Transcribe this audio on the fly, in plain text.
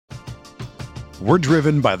We're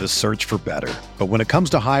driven by the search for better. But when it comes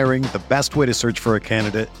to hiring, the best way to search for a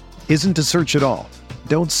candidate isn't to search at all.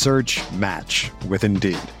 Don't search, match with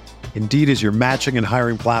Indeed. Indeed is your matching and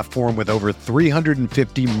hiring platform with over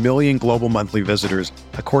 350 million global monthly visitors,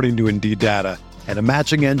 according to Indeed data, and a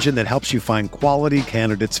matching engine that helps you find quality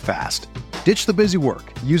candidates fast. Ditch the busy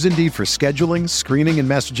work. Use Indeed for scheduling, screening, and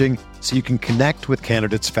messaging so you can connect with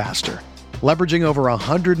candidates faster. Leveraging over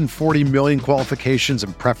 140 million qualifications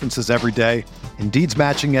and preferences every day, Indeed's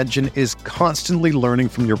matching engine is constantly learning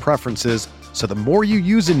from your preferences, so the more you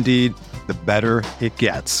use Indeed, the better it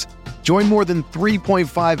gets. Join more than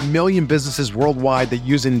 3.5 million businesses worldwide that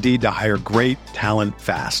use Indeed to hire great talent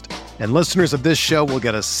fast. And listeners of this show will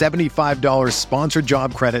get a $75 sponsored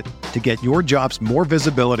job credit to get your jobs more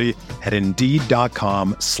visibility at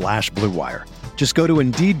Indeed.com/Blue Wire. Just go to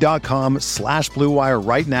Indeed.com/Blue Wire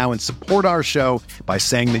right now and support our show by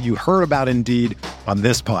saying that you heard about Indeed on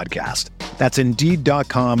this podcast. That's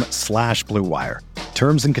Indeed.com/Blue Wire.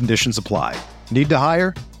 Terms and conditions apply. Need to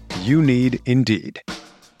hire? You need Indeed.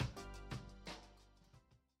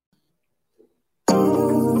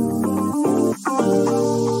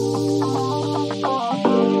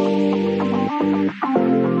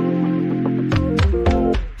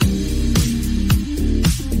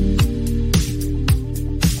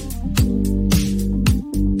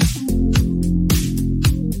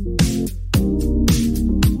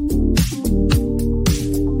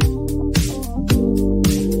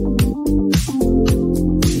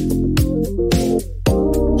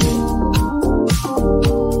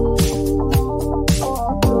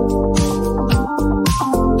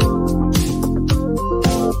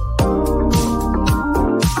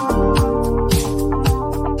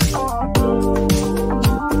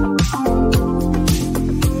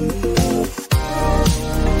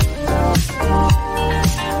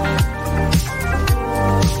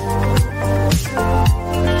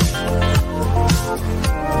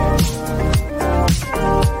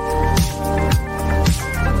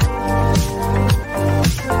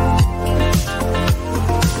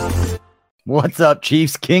 What's up,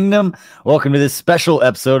 Chiefs Kingdom? Welcome to this special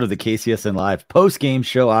episode of the KCSN Live post-game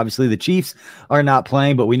show. Obviously, the Chiefs are not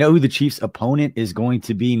playing, but we know who the Chiefs' opponent is going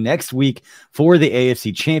to be next week for the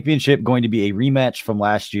AFC Championship, going to be a rematch from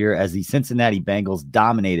last year as the Cincinnati Bengals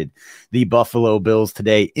dominated the Buffalo Bills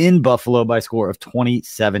today in Buffalo by a score of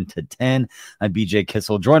 27-10. I'm BJ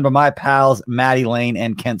Kissel, joined by my pals, Maddie Lane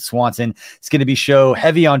and Kent Swanson. It's going to be show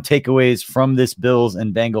heavy on takeaways from this Bills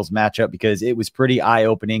and Bengals matchup because it was pretty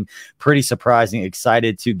eye-opening, pretty surprising.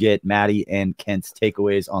 Excited to get Maddie and Kent's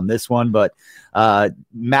takeaways on this one. But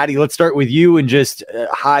Maddie, let's start with you and just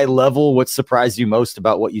high level. What surprised you most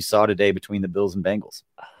about what you saw today between the Bills and Bengals?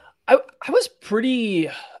 I was pretty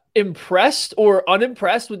impressed or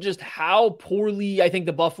unimpressed with just how poorly I think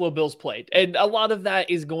the Buffalo Bills played. And a lot of that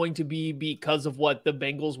is going to be because of what the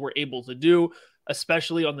Bengals were able to do,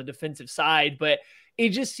 especially on the defensive side. But it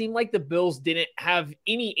just seemed like the Bills didn't have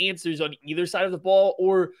any answers on either side of the ball,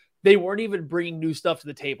 or they weren't even bringing new stuff to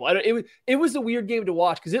the table. It was a weird game to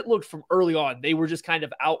watch because it looked from early on they were just kind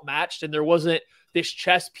of outmatched, and there wasn't this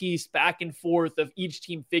chess piece back and forth of each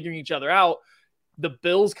team figuring each other out. The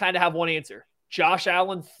Bills kind of have one answer. Josh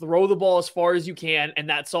Allen, throw the ball as far as you can,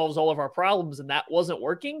 and that solves all of our problems, and that wasn't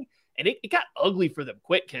working, and it got ugly for them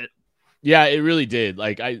quick, Kent. Yeah, it really did.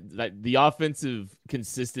 The offensive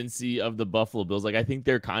consistency of the Buffalo Bills, I think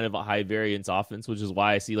they're kind of a high variance offense, which is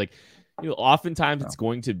why I see oftentimes it's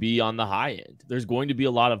going to be on the high end. There's going to be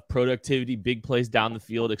a lot of productivity, big plays down the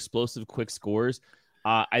field, explosive, quick scores.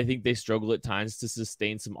 I think they struggle at times to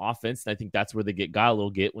sustain some offense, and I think that's where they got a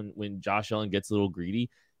little when Josh Allen gets a little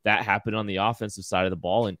greedy. That happened on the offensive side of the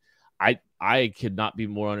ball, and I could not be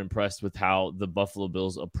more unimpressed with how the Buffalo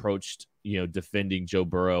Bills approached, defending Joe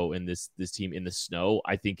Burrow and this team in the snow.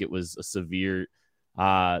 I think it was a severe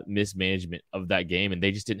mismanagement of that game, and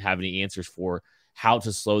they just didn't have any answers for how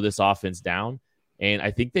to slow this offense down. And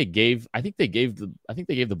I think they gave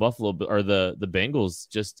the Buffalo or the Bengals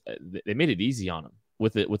they made it easy on them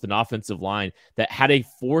with an offensive line that had a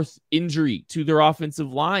fourth injury to their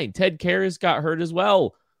offensive line. Ted Karras got hurt as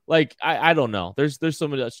well. I don't know. There's so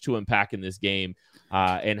much to unpack in this game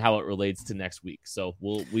and how it relates to next week. So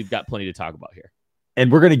we've got plenty to talk about here. And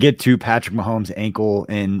we're going to get to Patrick Mahomes' ankle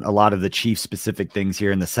and a lot of the Chiefs-specific things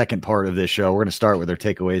here in the second part of this show. We're going to start with our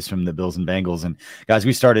takeaways from the Bills and Bengals. And guys,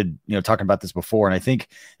 we started, talking about this before, and I think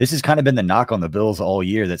this has kind of been the knock on the Bills all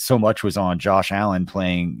year, that so much was on Josh Allen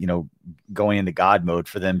playing, going into God mode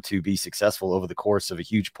for them to be successful over the course of a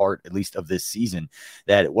huge part, at least of this season,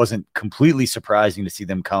 that it wasn't completely surprising to see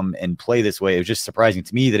them come and play this way. It was just surprising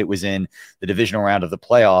to me that it was in the divisional round of the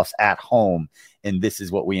playoffs at home, and this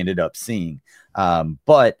is what we ended up seeing.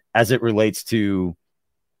 But as it relates to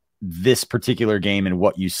this particular game and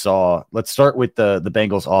what you saw, let's start with the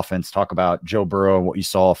Bengals offense. Talk about Joe Burrow and what you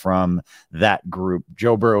saw from that group.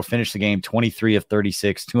 Joe Burrow finished the game 23 of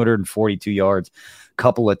 36, 242 yards,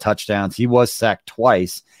 couple of touchdowns. He was sacked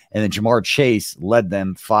twice. And then Jamar Chase led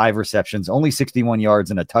them, 5 receptions, only 61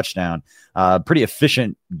 yards and a touchdown. Pretty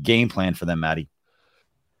efficient game plan for them, Maddie.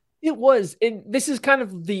 It was. And this is kind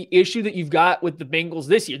of the issue that you've got with the Bengals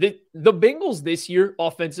this year. The Bengals this year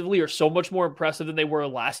offensively are so much more impressive than they were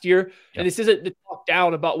last year. Yep. And this isn't to talk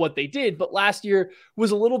down about what they did, but last year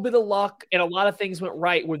was a little bit of luck and a lot of things went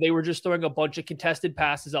right where they were just throwing a bunch of contested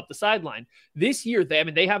passes up the sideline. This year,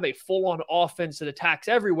 they have a full-on offense that attacks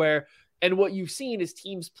everywhere. And what you've seen is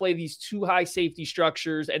teams play these too high safety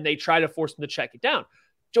structures and they try to force them to check it down.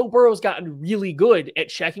 Joe Burrow's gotten really good at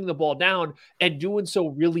checking the ball down and doing so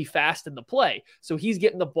really fast in the play. So he's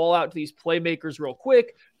getting the ball out to these playmakers real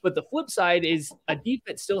quick. But the flip side is a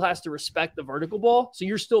defense still has to respect the vertical ball. So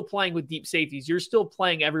you're still playing with deep safeties. You're still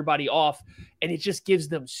playing everybody off. And it just gives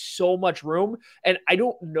them so much room. And I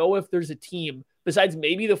don't know if there's a team besides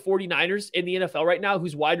maybe the 49ers in the NFL right now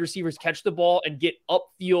whose wide receivers catch the ball and get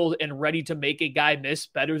upfield and ready to make a guy miss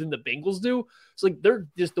better than the Bengals do. So like they're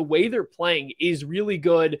just the way they're playing is really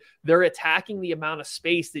good. They're attacking the amount of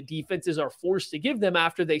space that defenses are forced to give them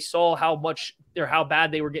after they saw how much or how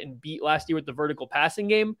bad they were getting beat last year with the vertical passing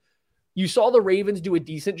game. You saw the Ravens do a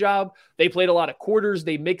decent job. They played a lot of quarters.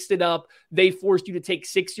 They mixed it up. They forced you to take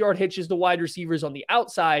 6-yard hitches to wide receivers on the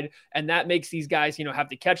outside, and that makes these guys, have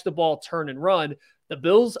to catch the ball, turn and run. The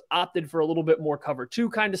Bills opted for a little bit more cover 2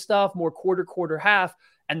 kind of stuff, more quarter, half,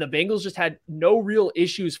 and the Bengals just had no real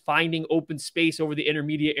issues finding open space over the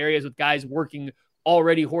intermediate areas with guys working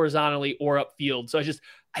already horizontally or upfield. So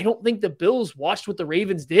I don't think the Bills watched what the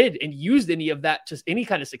Ravens did and used any of that to any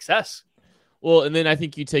kind of success. Well, and then I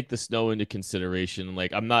think you take the snow into consideration.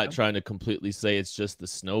 Like, I'm not trying to completely say it's just the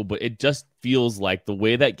snow, but it just feels like the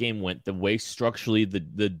way that game went, the way structurally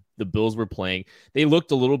the Bills were playing, they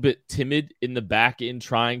looked a little bit timid in the back end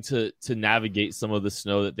trying to navigate some of the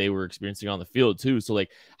snow that they were experiencing on the field too. So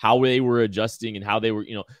like how they were adjusting and how they were,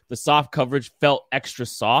 the soft coverage felt extra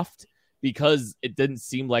soft because it didn't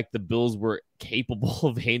seem like the Bills were capable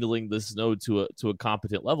of handling the snow to a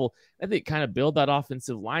competent level. And they kind of bailed that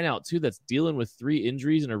offensive line out too. That's dealing with 3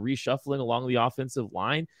 injuries and a reshuffling along the offensive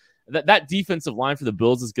line. That defensive line for the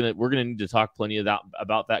Bills we're going to need to talk plenty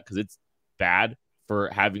about that because it's bad for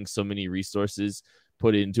having so many resources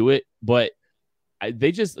put into it. But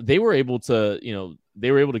they were able to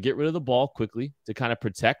get rid of the ball quickly to kind of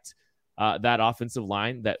protect that offensive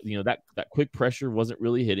line. That that quick pressure wasn't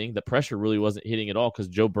really hitting. The pressure really wasn't hitting at all because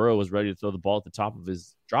Joe Burrow was ready to throw the ball at the top of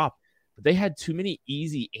his drop. But they had too many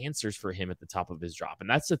easy answers for him at the top of his drop. And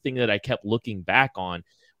that's the thing that I kept looking back on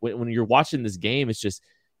when you're watching this game. It's just,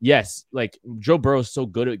 yes, like Joe Burrow is so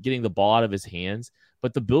good at getting the ball out of his hands,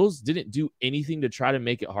 but the Bills didn't do anything to try to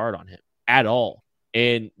make it hard on him at all.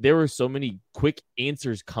 And there were so many quick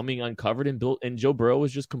answers coming uncovered, and Joe Burrow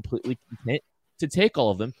was just completely content to take all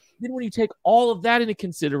of them. Then when you take all of that into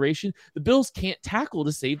consideration, the Bills can't tackle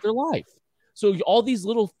to save their life. So all these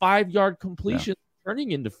little 5-yard completions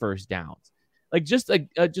turning into first downs, like just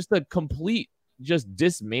a complete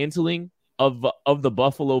dismantling of the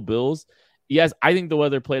Buffalo Bills. Yes, I think the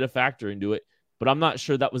weather played a factor into it, but I'm not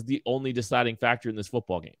sure that was the only deciding factor in this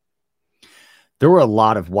football game. There were a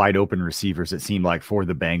lot of wide open receivers, it seemed like, for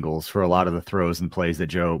the Bengals for a lot of the throws and plays that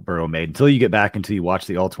Joe Burrow made. Until you get back until you watch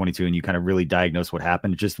the All-22 and you kind of really diagnose what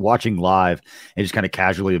happened. Just watching live and just kind of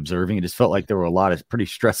casually observing, it just felt like there were a lot of pretty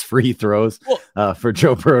stress-free throws for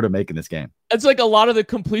Joe Burrow to make in this game. It's like a lot of the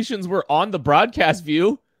completions were on the broadcast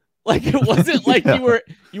view. Like it wasn't like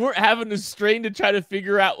you weren't having to strain to try to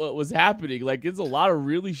figure out what was happening. Like it's a lot of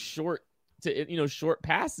really short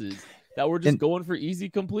passes that were just going for easy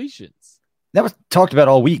completions. That was talked about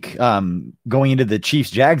all week. Going into the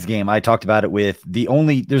Chiefs-Jags game, I talked about it with there's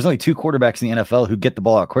only 2 quarterbacks in the NFL who get the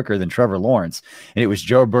ball out quicker than Trevor Lawrence, and it was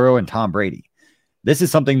Joe Burrow and Tom Brady. This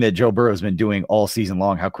is something that Joe Burrow has been doing all season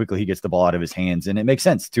long, how quickly he gets the ball out of his hands, and it makes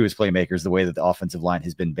sense to his playmakers the way that the offensive line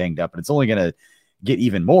has been banged up, and it's only going to get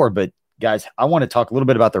even more. But guys, I want to talk a little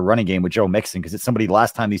bit about the running game with Joe Mixon because it's somebody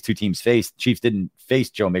last time these two teams faced. Chiefs didn't face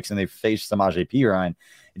Joe Mixon. They faced Samaje Perine.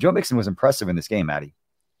 And Joe Mixon was impressive in this game, Maddie.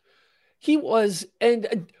 He was.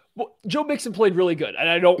 And Well, Joe Mixon played really good, and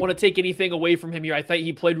I don't want to take anything away from him here. I thought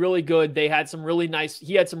he played really good. He had some really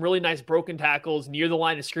nice broken tackles near the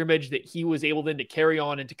line of scrimmage that he was able then to carry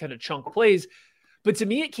on and to kind of chunk plays. But to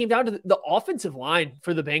me, it came down to the offensive line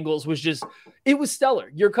for the Bengals it was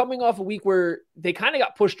stellar. You're coming off a week where they kind of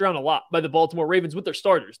got pushed around a lot by the Baltimore Ravens with their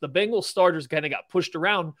starters. The Bengals starters kind of got pushed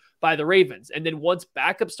around by the Ravens. And then once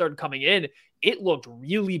backups started coming in, it looked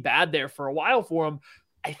really bad there for a while for them.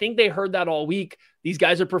 I think they heard that all week. These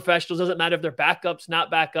guys are professionals. Doesn't matter if they're backups,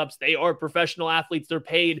 not backups. They are professional athletes. They're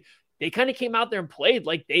paid. They kind of came out there and played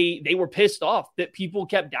like they were pissed off that people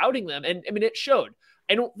kept doubting them. And I mean, it showed.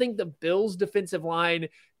 I don't think the Bills' defensive line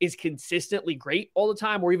is consistently great all the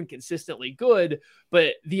time or even consistently good,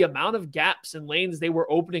 but the amount of gaps and lanes they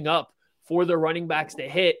were opening up for their running backs to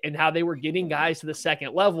hit and how they were getting guys to the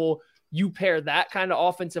second level, you pair that kind of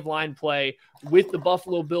offensive line play with the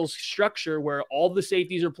Buffalo Bills structure where all the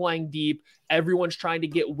safeties are playing deep, everyone's trying to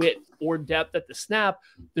get width or depth at the snap.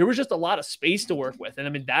 There was just a lot of space to work with. And I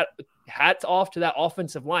mean, that hats off to that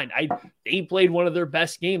offensive line. They played one of their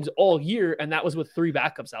best games all year, and that was with 3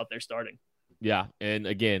 backups out there starting. Yeah, and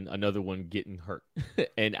again, another one getting hurt.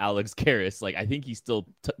 And Alex Karras, I think he still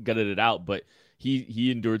gutted it out, but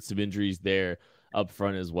he endured some injuries there up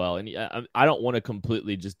front as well. And I don't want to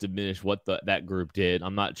completely just diminish what that group did.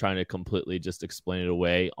 I'm not trying to completely just explain it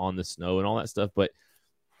away on the snow and all that stuff, but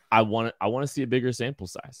I want to see a bigger sample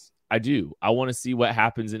size. I do. I want to see what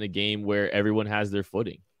happens in a game where everyone has their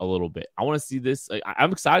footing a little bit. I want to see this.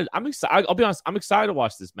 I'm excited. I'll be honest. I'm excited to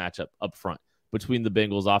watch this matchup up front between the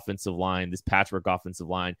Bengals offensive line, this patchwork offensive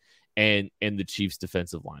line, and the Chiefs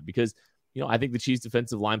defensive line, because, I think the Chiefs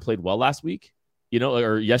defensive line played well last week.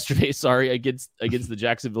 Or yesterday, against the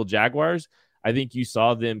Jacksonville Jaguars. I think you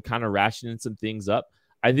saw them kind of ratcheting some things up.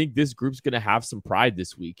 I think this group's going to have some pride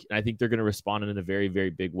this week, and I think they're going to respond in a very, very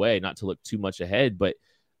big way, not to look too much ahead, but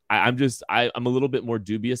I'm a little bit more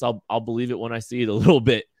dubious. I'll believe it when I see it a little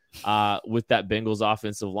bit with that Bengals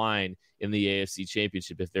offensive line in the AFC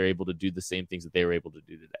Championship, if they're able to do the same things that they were able to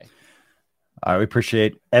do today. All right, we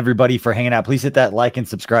appreciate everybody for hanging out. Please hit that like and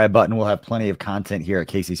subscribe button. We'll have plenty of content here at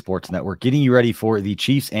KC Sports Network, getting you ready for the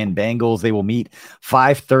Chiefs and Bengals. They will meet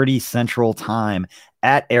 5:30 Central Time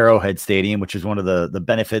at Arrowhead Stadium, which is one of the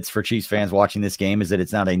benefits for Chiefs fans watching this game, is that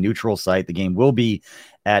it's not a neutral site. The game will be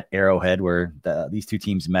at Arrowhead, where these two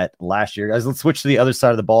teams met last year. Guys, let's switch to the other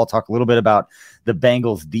side of the ball, talk a little bit about the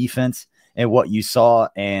Bengals defense and what you saw.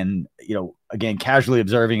 And, again, casually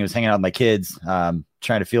observing, I was hanging out with my kids,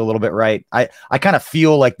 trying to feel a little bit right. I kind of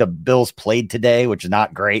feel like the Bills played today, which is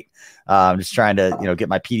not great. I'm just trying to, get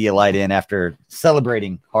my Pedialyte in after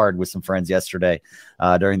celebrating hard with some friends yesterday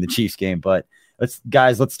during the Chiefs game. But let's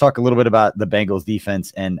talk a little bit about the Bengals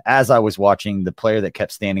defense. And as I was watching, the player that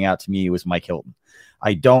kept standing out to me was Mike Hilton.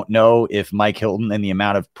 I don't know if Mike Hilton and the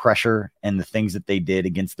amount of pressure and the things that they did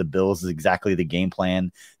against the Bills is exactly the game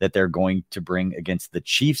plan that they're going to bring against the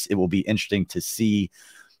Chiefs. It will be interesting to see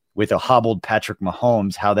with a hobbled Patrick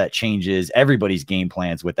Mahomes how that changes everybody's game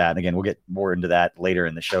plans with that. And again, we'll get more into that later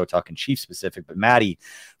in the show, talking Chiefs specific. But Maddie,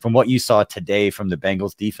 from what you saw today from the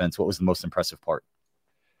Bengals defense, what was the most impressive part?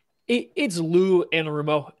 It's Lou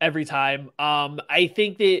Anarumo every time. I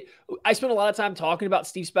think that I spent a lot of time talking about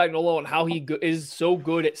Steve Spagnuolo and how he is so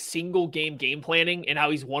good at single game planning and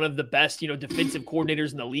how he's one of the best, defensive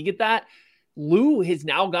coordinators in the league at that. Lou has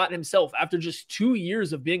now gotten himself, after just 2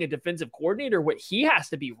 years of being a defensive coordinator, what he has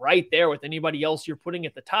to be right there with anybody else you're putting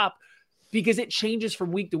at the top, because it changes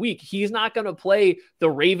from week to week. He's not going to play the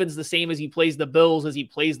Ravens the same as he plays the Bills, as he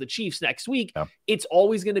plays the Chiefs next week. Yeah. It's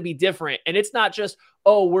always going to be different. And it's not just,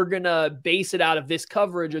 we're going to base it out of this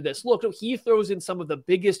coverage or this look. No, he throws in some of the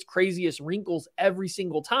biggest, craziest wrinkles every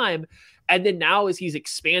single time. And then now, as he's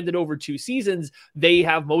expanded over 2 seasons, they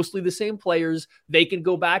have mostly the same players. They can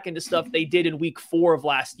go back into stuff they did in week 4 of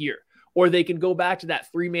last year. Or they can go back to that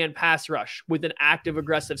 3-man pass rush with an active,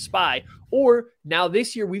 aggressive spy. Or now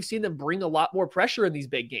this year, we've seen them bring a lot more pressure in these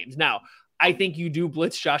big games. Now, I think you do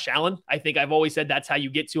blitz Josh Allen. I think I've always said that's how you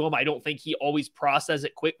get to him. I don't think he always processes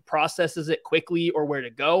it quickly or where to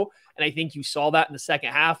go. And I think you saw that in the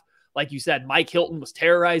second half. Like you said, Mike Hilton was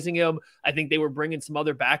terrorizing him. I think they were bringing some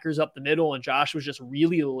other backers up the middle, and Josh was just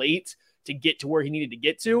really late to get to where he needed to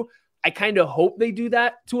get to. I kind of hope they do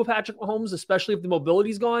that to a Patrick Mahomes, especially if the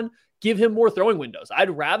mobility's gone. Give him more throwing windows. I'd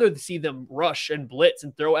rather see them rush and blitz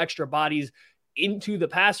and throw extra bodies into the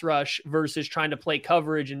pass rush versus trying to play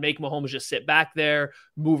coverage and make Mahomes just sit back there,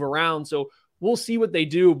 move around. So we'll see what they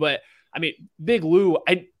do. But I mean, Big Lou,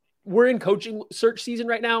 we're in coaching search season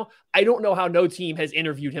right now. I don't know how no team has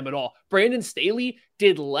interviewed him at all. Brandon Staley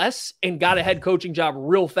did less and got a head coaching job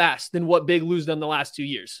real fast than what Big Lou's done the last 2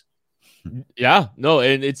 years. Yeah, no,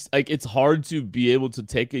 and it's like it's hard to be able to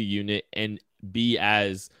take a unit and be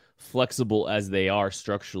as flexible as they are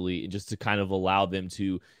structurally, and just to kind of allow them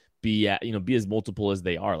to be as multiple as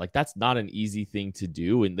they are. Like that's not an easy thing to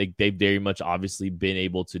do, and they've very much obviously been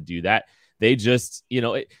able to do that. They just,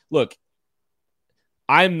 look,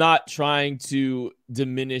 I'm not trying to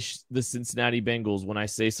diminish the Cincinnati Bengals when I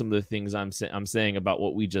say some of the things I'm saying about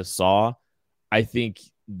what we just saw. I think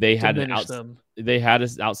they had an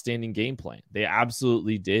outstanding game plan. They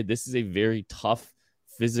absolutely did. This is a very tough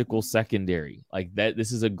physical secondary. Like that,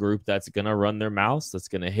 this is a group that's going to run their mouths, that's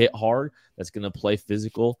going to hit hard, that's going to play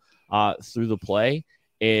physical through the play.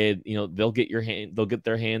 And, they'll get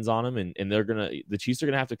their hands on them, and the Chiefs are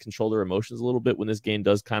going to have to control their emotions a little bit when this game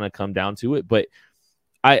does kind of come down to it. But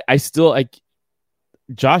I still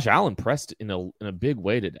Josh Allen pressed in a big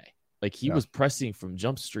way today. Like he was pressing from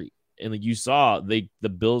Jump Street. And like you saw the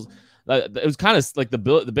Bills, it was kind of like the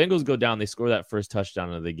Bengals go down. They score that first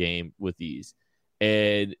touchdown of the game with ease.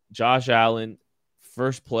 And Josh Allen,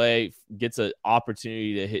 first play, gets an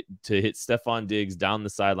opportunity to hit Stephon Diggs down the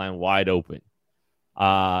sideline wide open.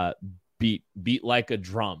 Beat like a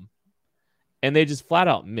drum. And they just flat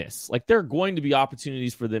out miss. Like there are going to be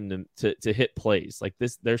opportunities for them to hit plays like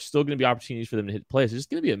this. There's still going to be opportunities for them to hit plays. It's just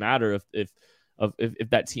going to be a matter of if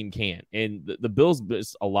that team can. And the Bills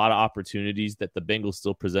missed a lot of opportunities that the Bengals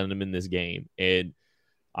still presented them in this game. And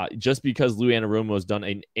just because Lou Anarumo has done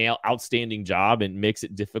an outstanding job and makes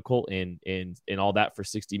it difficult and all that for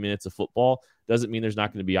 60 minutes of football doesn't mean there's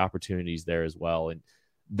not going to be opportunities there as well. And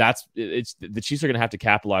the Chiefs are going to have to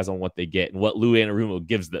capitalize on what they get and what Lou Anarumo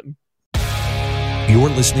gives them. You're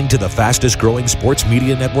listening to the fastest growing sports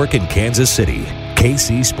media network in Kansas City,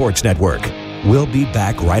 KC Sports Network. We'll be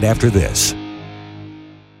back right after this.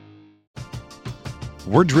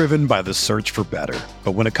 We're driven by the search for better.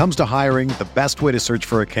 But when it comes to hiring, the best way to search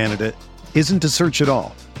for a candidate isn't to search at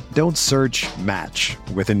all. Don't search, match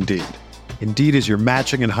with Indeed. Indeed is your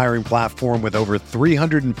matching and hiring platform with over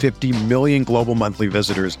 350 million global monthly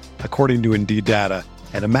visitors, according to Indeed data,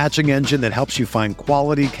 and a matching engine that helps you find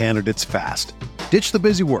quality candidates fast. Ditch the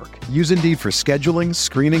busy work. Use Indeed for scheduling,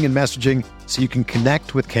 screening, and messaging so you can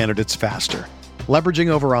connect with candidates faster. Leveraging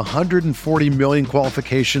over 140 million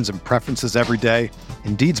qualifications and preferences every day,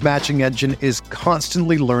 Indeed's matching engine is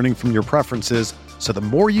constantly learning from your preferences, so the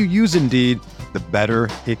more you use Indeed, the better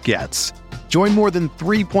it gets. Join more than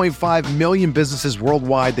 3.5 million businesses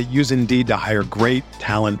worldwide that use Indeed to hire great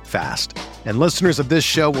talent fast. And listeners of this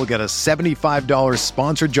show will get a $75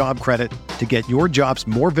 sponsored job credit to get your jobs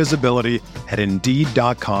more visibility at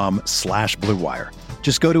Indeed.com/Blue Wire.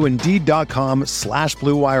 Just go to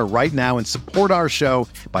Indeed.com/Blue Wire right now and support our show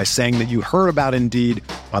by saying that you heard about Indeed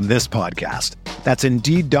on this podcast. That's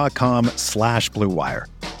Indeed.com/Blue Wire.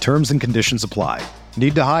 Terms and conditions apply.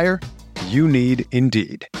 Need to hire? You need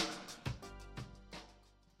Indeed.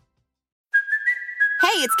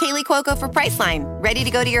 Hey, it's Kaylee Cuoco for Priceline. Ready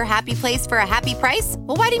to go to your happy place for a happy price?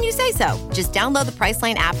 Well, why didn't you say so? Just download the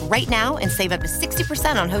Priceline app right now and save up to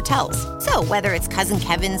 60% on hotels. So whether it's Cousin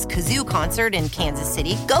Kevin's Kazoo Concert in Kansas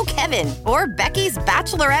City, go Kevin, or Becky's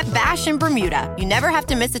Bachelorette Bash in Bermuda, you never have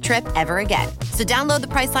to miss a trip ever again. So download the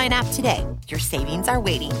Priceline app today. Your savings are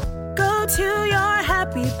waiting. Go to your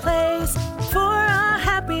happy place for a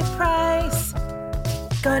happy price.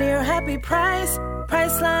 Go to your happy price,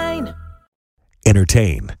 Priceline.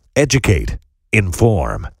 Entertain, educate,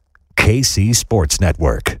 inform. KC Sports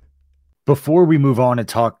Network. Before we move on and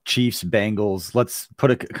talk Chiefs Bengals, let's put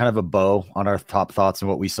a kind of a bow on our top thoughts on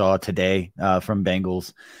what we saw today from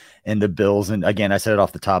Bengals and the Bills. And again, I said it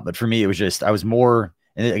off the top, but for me, it was just, I was more,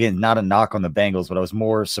 and again, not a knock on the Bengals, but I was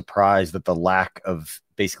more surprised at the lack of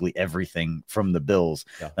basically everything from the Bills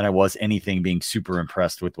than I was anything being super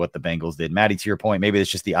impressed with what the Bengals did. Maddie, to your point, maybe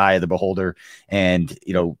it's just the eye of the beholder, and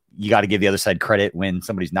you got to give the other side credit when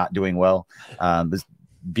somebody's not doing well. This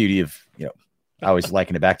beauty of, I always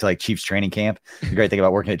liken it back to like Chiefs training camp. The great thing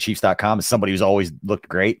about working at Chiefs.com is somebody who's always looked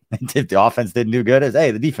great. If the offense didn't do good,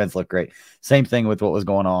 hey, the defense looked great. Same thing with what was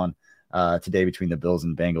going on today between the Bills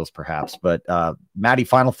and Bengals, perhaps. But Maddie,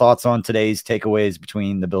 final thoughts on today's takeaways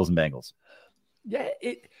between the Bills and Bengals? Yeah,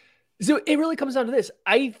 so it really comes down to this.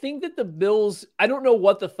 I think that the Bills, I don't know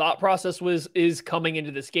what the thought process is coming into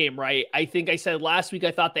this game, right? I think I said last week I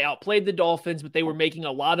thought they outplayed the Dolphins, but they were making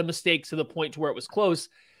a lot of mistakes to the point to where it was close.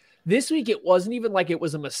 This week, it wasn't even like it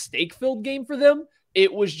was a mistake-filled game for them.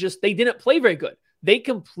 It was just they didn't play very good. They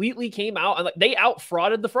completely came out and they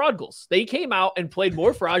out-frauded the Fraudgles. They came out and played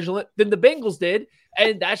more fraudulent than the Bengals did,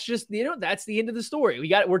 and that's just that's the end of the story.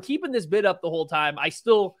 We're keeping this bid up the whole time. I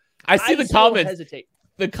see the comments. Hesitate.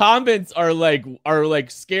 The comments are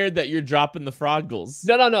like scared that you're dropping the Frogles.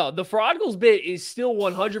 No. The Frogles bit is still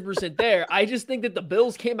 100% there. I just think that the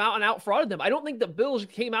Bills came out and out-frauded them. I don't think the Bills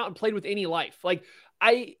came out and played with any life. Like,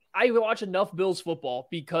 I watch enough Bills football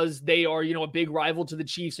because they are, a big rival to the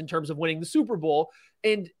Chiefs in terms of winning the Super Bowl.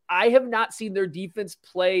 And I have not seen their defense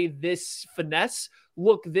play this finesse,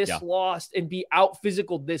 look this lost, and be out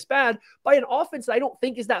physical this bad by an offense that I don't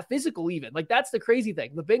think is that physical even. Like, that's the crazy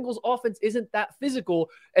thing. The Bengals offense isn't that physical,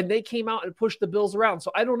 and they came out and pushed the Bills around. So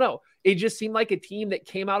I don't know. It just seemed like a team that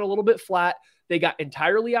came out a little bit flat. They got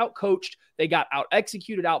entirely out coached. They got out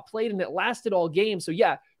executed, outplayed, and it lasted all game. So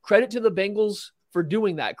yeah, credit to the Bengals for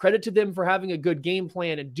doing that. Credit to them for having a good game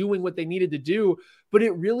plan and doing what they needed to do. But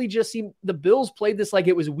it really just seemed the Bills played this like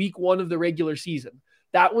it was week 1 of the regular season.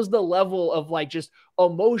 That was the level of like just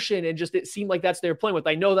emotion, and just it seemed like that's their playing with.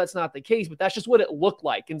 I know that's not the case, but that's just what it looked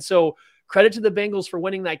like. And so credit to the Bengals for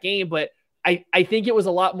winning that game. But I think it was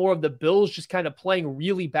a lot more of the Bills just kind of playing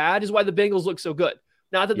really bad is why the Bengals look so good.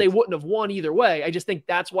 Not that they wouldn't have won either way. I just think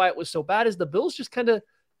that's why it was so bad, is the Bills just kind of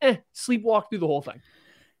sleepwalk through the whole thing.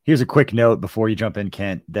 Here's a quick note before you jump in,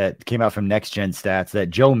 Kent, that came out from Next Gen Stats that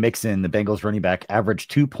Joe Mixon, the Bengals running back,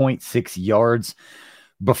 averaged 2.6 yards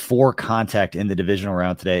before contact in the divisional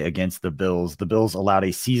round today against the Bills. The Bills allowed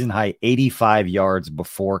a season-high 85 yards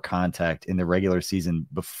before contact in the regular season.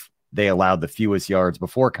 They allowed the fewest yards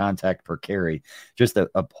before contact per carry. Just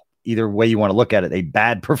either way you want to look at it, a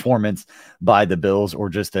bad performance by the Bills or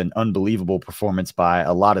just an unbelievable performance by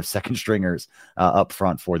a lot of second stringers up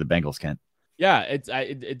front for the Bengals, Kent. Yeah,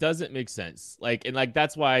 it doesn't make sense.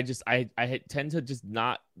 That's why I tend to just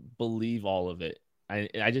not believe all of it.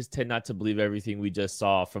 I just tend not to believe everything we just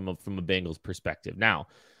saw from a Bengals perspective. Now,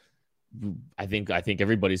 I think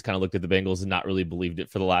everybody's kind of looked at the Bengals and not really believed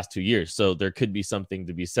it for the last 2 years. So there could be something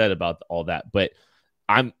to be said about all that. But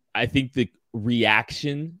I think the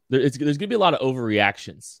reaction there's going to be a lot of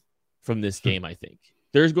overreactions from this game. I think.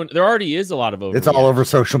 There already is a lot of over. It's all over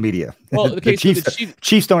social media. Well, okay, the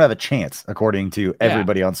Chiefs don't have a chance, according to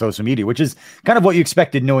everybody on social media, which is kind of what you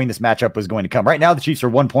expected, knowing this matchup was going to come. Right now, the Chiefs are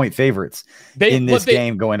 1-point favorites in this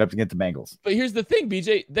game going up against the Bengals. But here's the thing,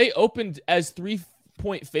 BJ. They opened as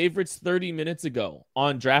 3-point favorites 30 minutes ago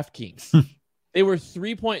on DraftKings. They were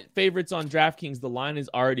 3-point favorites on DraftKings. The line is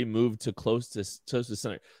already moved to close to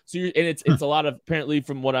center. So it's a lot of, apparently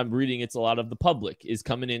from what I'm reading, it's a lot of the public is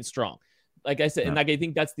coming in strong. Like I said, and I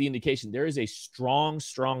think that's the indication. There is a strong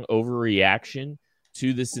overreaction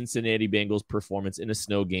to the Cincinnati Bengals performance in a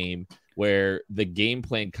snow game where the game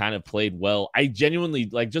plan kind of played well. I genuinely,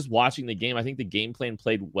 just watching the game, I think the game plan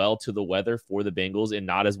played well to the weather for the Bengals and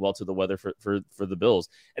not as well to the weather for the Bills.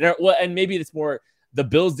 And maybe it's more the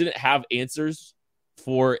Bills didn't have answers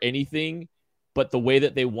for anything, but the way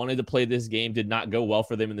that they wanted to play this game did not go well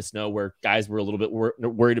for them in the snow, where guys were a little bit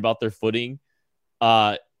worried about their footing.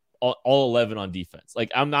 All 11 on defense.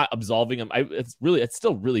 I'm not absolving them. It's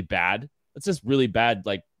still really bad. It's just really bad,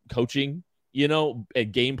 coaching, and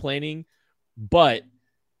game planning. But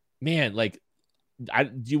man,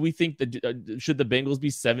 do we think that should the Bengals be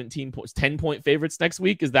 10-point favorites next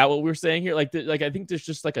week? Is that what we're saying here? I think there's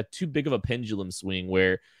just a too big of a pendulum swing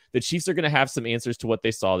where the Chiefs are going to have some answers to what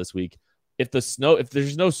they saw this week. If there's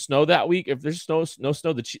no snow that week, if there's no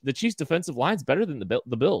snow, the Chiefs defensive line's better than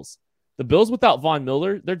the Bills. The Bills without Von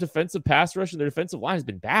Miller, their defensive pass rush and their defensive line has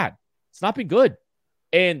been bad. It's not been good.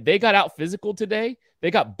 And they got out physical today.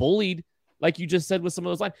 They got bullied, like you just said, with some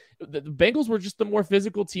of those lines. The Bengals were just the more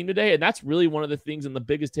physical team today. And that's really one of the things and the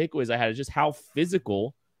biggest takeaways I had is just how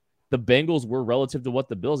physical the Bengals were relative to what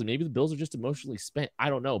the Bills. And maybe the Bills are just emotionally spent. I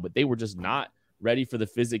don't know. But they were just not ready for the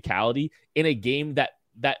physicality in a game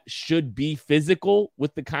that should be physical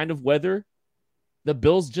with the kind of weather. The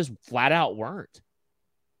Bills just flat out weren't.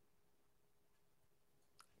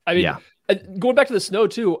 I mean, going back to the snow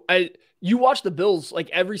too, you watch the Bills,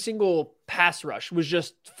 every single pass rush was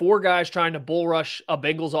just 4 guys trying to bull rush a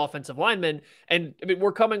Bengals offensive lineman. And I mean,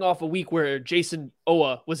 we're coming off a week where Jason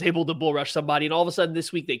Owa was able to bull rush somebody, and all of a sudden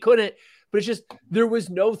this week they couldn't. But it's just, there was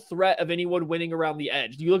no threat of anyone winning around the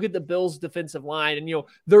edge. You look at the Bills defensive line and,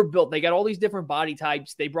 they're built. They got all these different body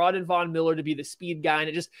types. They brought in Von Miller to be the speed guy.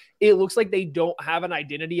 And it looks like they don't have an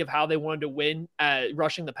identity of how they wanted to win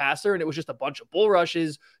rushing the passer. And it was just a bunch of bull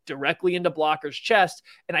rushes directly into blockers' chest.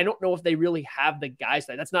 And I don't know if they really have the guys.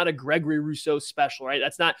 That's not a Gregory Rousseau special, right?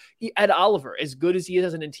 That's not Ed Oliver. As good as he is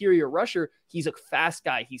as an interior rusher, he's a fast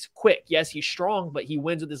guy. He's quick. Yes, he's strong, but he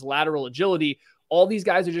wins with his lateral agility. All these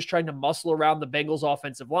guys are just trying to muscle around the Bengals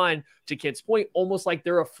offensive line, to Kent's point, almost like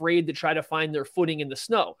they're afraid to try to find their footing in the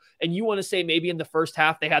snow. And you want to say maybe in the first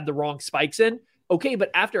half they had the wrong spikes in? Okay,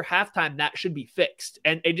 but after halftime, that should be fixed.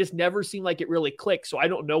 And it just never seemed like it really clicked. So I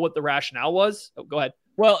don't know what the rationale was. Oh, go ahead.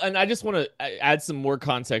 Well, and I just want to add some more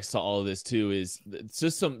context to all of this too. Is it's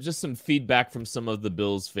just some feedback from some of the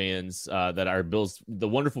Bills fans that are Bills, the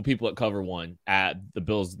wonderful people at Cover One at the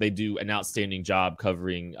Bills. They do an outstanding job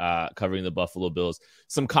covering the Buffalo Bills.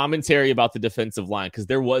 Some commentary about the defensive line, because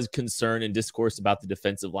there was concern and discourse about the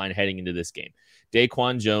defensive line heading into this game.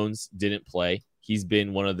 Daquan Jones didn't play. He's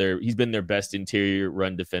been their best interior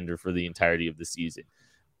run defender for the entirety of the season.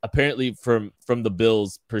 Apparently, from the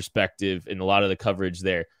Bills' perspective and a lot of the coverage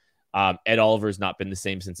there, Ed Oliver's not been the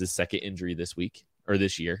same since his second injury this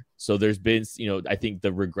year. So there's been, I think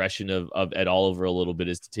the regression of Ed Oliver a little bit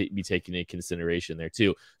is to be taken into consideration there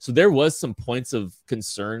too. So there was some points of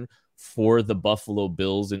concern for the Buffalo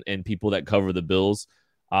Bills and people that cover the Bills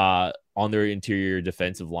on their interior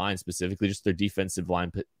defensive line, specifically just their defensive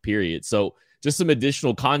line period. So just some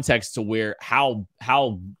additional context to where how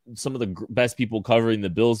some of the best people covering the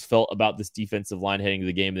Bills felt about this defensive line heading to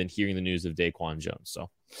the game, and then hearing the news of Daquan Jones.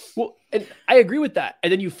 So, well, and I agree with that.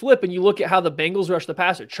 And then you flip and you look at how the Bengals rush the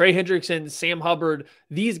passer. Trey Hendrickson, Sam Hubbard,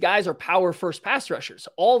 these guys are power first pass rushers.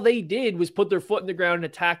 All they did was put their foot in the ground and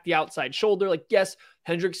attack the outside shoulder. Like, yes,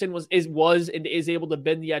 Hendrickson was and is able to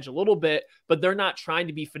bend the edge a little bit, but they're not trying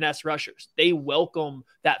to be finesse rushers. They welcome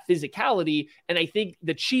that physicality. And I think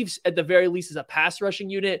the Chiefs, at the very least, as a pass rushing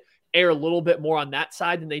unit, err a little bit more on that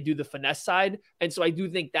side than they do the finesse side. And so I do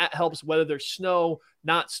think that helps, whether there's snow,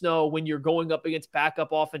 not snow, when you're going up against backup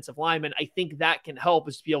offensive linemen. I think that can help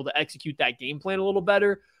us to be able to execute that game plan a little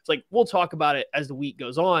better. It's like, we'll talk about it as the week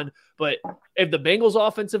goes on, but if the Bengals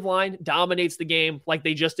offensive line dominates the game like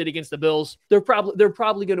they just did against the Bills, they're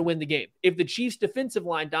probably going to win the game. If the Chiefs defensive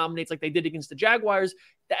line dominates like they did against the Jaguars,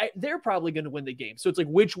 they're probably going to win the game. So it's like,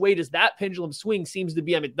 which way does that pendulum swing? Seems to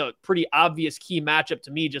be, the pretty obvious key matchup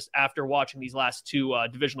to me just after watching these last two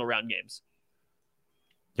divisional round games.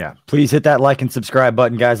 Yeah, please hit that like and subscribe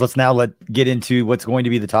button, guys. Let's now get into what's going to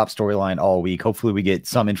be the top storyline all week. Hopefully we get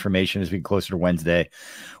some information as we get closer to Wednesday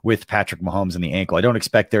with Patrick Mahomes and the ankle. I don't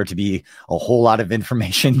expect there to be a whole lot of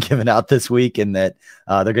information given out this week, and that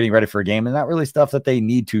they're getting ready for a game and not really stuff that they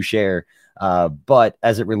need to share. But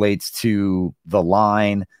as it relates to the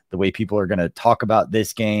line, the way people are going to talk about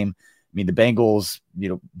this game, the Bengals,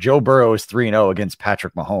 Joe Burrow is 3-0 against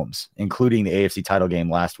Patrick Mahomes, including the AFC title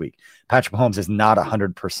game last week. Patrick Mahomes is not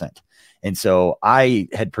 100%. And so I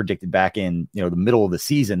had predicted back in, the middle of the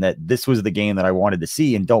season that this was the game that I wanted to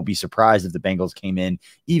see. And don't be surprised if the Bengals came in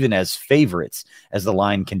even as favorites as the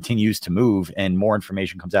line continues to move and more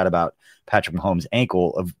information comes out about Patrick Mahomes'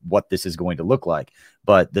 ankle of what this is going to look like.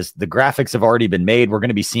 But the graphics have already been made. We're going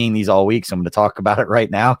to be seeing these all week. So I'm going to talk about it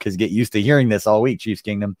right now, because get used to hearing this all week, Chiefs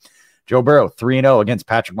Kingdom. Joe Burrow, 3-0 against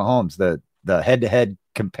Patrick Mahomes. The head-to-head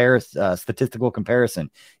statistical comparison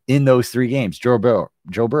in those three games. Joe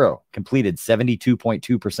Burrow completed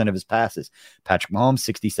 72.2% of his passes. Patrick Mahomes,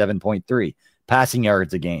 67.3. Passing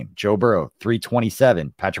yards a game. Joe Burrow,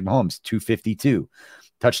 327. Patrick Mahomes, 252.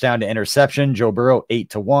 Touchdown to interception. Joe Burrow,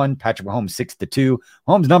 8-1. Patrick Mahomes, 6-2.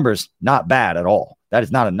 Mahomes' numbers, not bad at all. That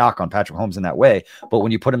is not a knock on Patrick Mahomes in that way. But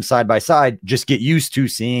when you put them side by side, just get used to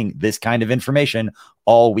seeing this kind of information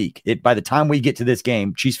all week. By the time we get to this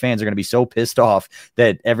game, Chiefs fans are going to be so pissed off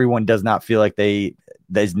that everyone does not feel like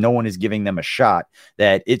no one is giving them a shot,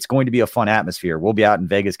 that it's going to be a fun atmosphere. We'll be out in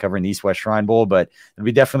Vegas covering the East West Shrine Bowl, but it'll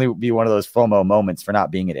definitely be one of those FOMO moments for not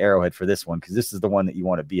being at Arrowhead for this one, because this is the one that you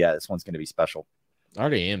want to be at. This one's going to be special. I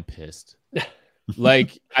already am pissed.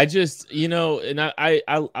 Like, I just, and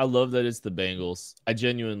I love that it's the Bengals. I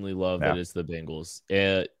genuinely love that it's the Bengals.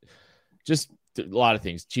 Just a lot of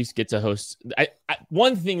things. Chiefs get to host.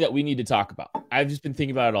 One thing that we need to talk about, I've just been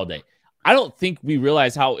thinking about it all day. I don't think we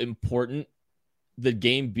realize how important the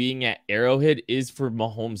game being at Arrowhead is for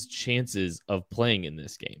Mahomes' chances of playing in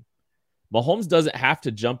this game. Mahomes doesn't have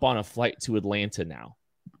to jump on a flight to Atlanta now.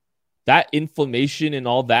 That inflammation and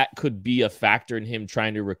all that could be a factor in him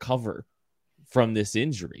trying to recover from this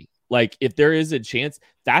injury. Like, if there is a chance,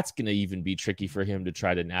 that's going to even be tricky for him to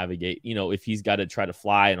try to navigate, if he's got to try to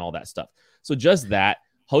fly and all that stuff. So just that,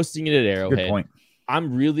 hosting it at Arrowhead. Good point.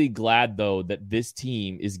 I'm really glad, though, that this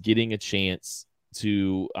team is getting a chance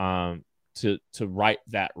to right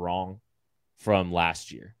that wrong from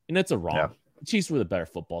last year. And it's a wrong. Yeah. The Chiefs were the better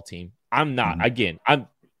football team. I'm not. Mm-hmm. Again, I'm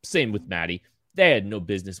same with Maddie. They had no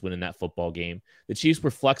business winning that football game. The Chiefs were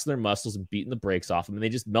flexing their muscles and beating the brakes off them, and they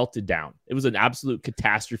just melted down. It was an absolute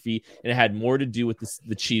catastrophe, and it had more to do with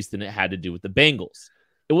the Chiefs than it had to do with the Bengals.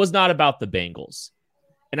 It was not about the Bengals.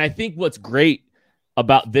 And I think what's great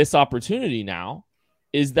about this opportunity now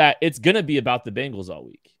is that it's going to be about the Bengals all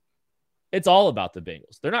week. It's all about the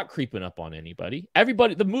Bengals. They're not creeping up on anybody.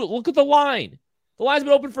 Everybody, look at the line. The line's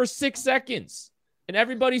been open for 6 seconds, and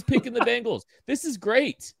everybody's picking the Bengals. This is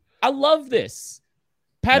great. I love this.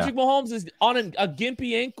 Patrick Mahomes is on a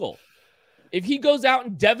gimpy ankle. If he goes out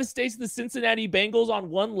and devastates the Cincinnati Bengals on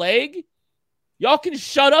one leg, y'all can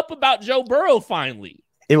shut up about Joe Burrow finally.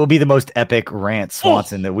 It will be the most epic rant,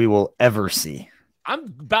 Swanson, that we will ever see.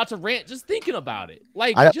 I'm about to rant just thinking about it.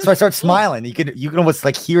 So I start smiling. You can almost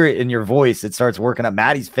like hear it in your voice. It starts working up.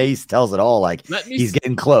 Maddie's face tells it all. Like he's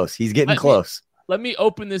getting close. He's getting close. Let me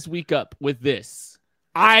open this week up with this.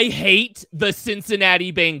 I hate the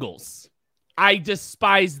Cincinnati Bengals. I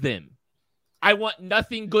despise them. I want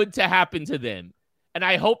nothing good to happen to them. And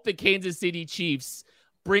I hope the Kansas City Chiefs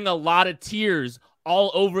bring a lot of tears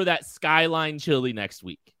all over that Skyline chili next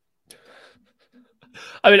week.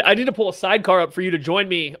 I mean, I need to pull a sidecar up for you to join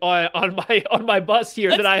me on my bus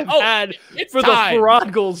here that I have had for time. The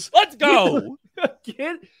Froggles. Let's go.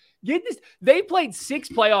 Get this. They played 6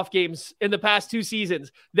 playoff games in the past 2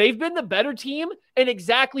 seasons. They've been the better team in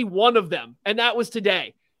exactly one of them, and that was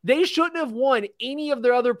today. They shouldn't have won any of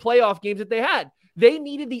their other playoff games that they had. They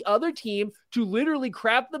needed the other team to literally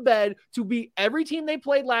crap the bed to beat every team they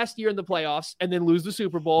played last year in the playoffs and then lose the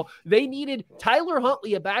Super Bowl. They needed Tyler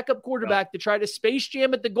Huntley, a backup quarterback, to try to space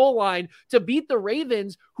jam at the goal line to beat the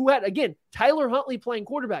Ravens, who had, again, Tyler Huntley playing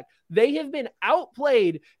quarterback. They have been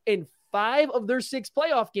outplayed in 5 of their 6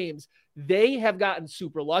 playoff games. They have gotten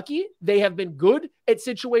super lucky. They have been good at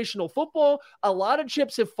situational football. A lot of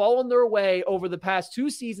chips have fallen their way over the past 2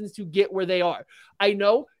 seasons to get where they are. I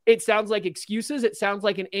know it sounds like excuses. It sounds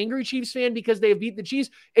like an angry Chiefs fan because they have beat the Chiefs.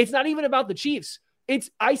 It's not even about the Chiefs.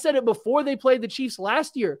 I said it before they played the Chiefs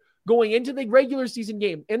last year. Going into the regular season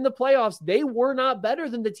game, in the playoffs, they were not better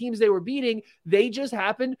than the teams they were beating. They just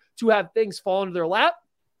happened to have things fall into their lap,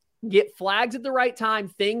 get flags at the right time.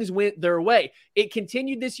 Things went their way. It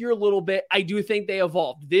continued this year a little bit. I do think they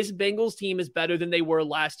evolved. This Bengals team is better than they were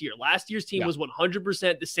last year. Last year's team was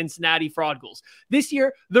 100% the Cincinnati Froggles. This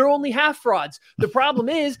year, they're only half frauds. The problem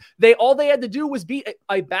is all they had to do was beat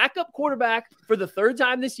a backup quarterback for the 3rd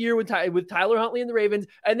time this year with Tyler Huntley and the Ravens.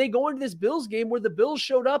 And they go into this Bills game where the Bills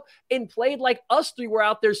showed up and played like us 3 were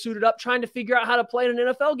out there suited up trying to figure out how to play in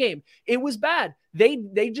an NFL game. It was bad.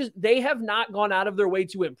 They have not gone out of their way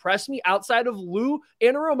to impress me outside of Lou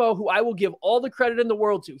Anarumo, who I will give all the credit in the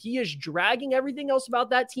world to. He is dragging everything else about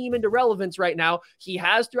that team into relevance right now. He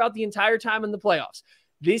has throughout the entire time in the playoffs.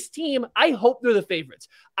 This team, I hope they're the favorites.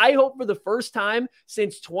 I hope for the first time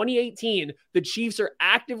since 2018, the Chiefs are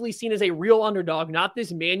actively seen as a real underdog, not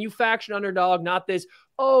this manufactured underdog, not this,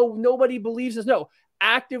 oh, nobody believes us. No,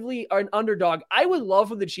 actively an underdog. I would love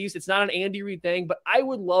for the Chiefs, it's not an Andy Reid thing, but I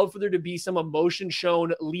would love for there to be some emotion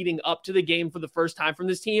shown leading up to the game for the first time from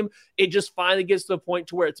this team. It just finally gets to the point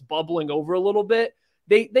to where it's bubbling over a little bit.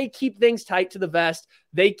 They keep things tight to the vest.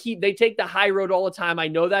 They take the high road all the time. I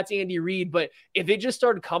know that's Andy Reid, but if it just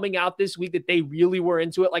started coming out this week that they really were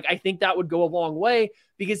into it, like I think that would go a long way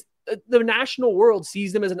because the national world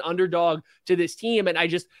sees them as an underdog to this team. And I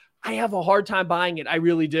have a hard time buying it. I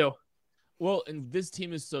really do. Well, and this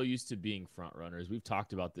team is so used to being front runners. We've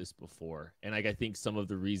talked about this before. And I think some of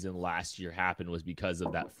the reason last year happened was because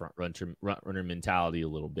of that front runner mentality a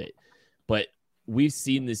little bit. But we've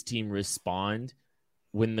seen this team respond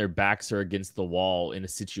when their backs are against the wall in a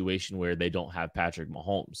situation where they don't have Patrick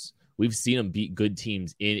Mahomes. We've seen them beat good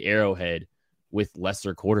teams in Arrowhead with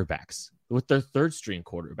lesser quarterbacks, with their 3rd string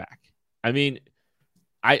quarterback. I mean,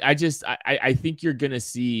 I think you're going to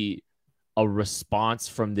see a response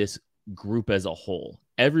from this group as a whole.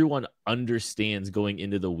 Everyone understands going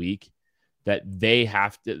into the week that they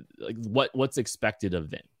have to, like, what's expected of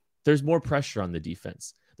them. There's more pressure on the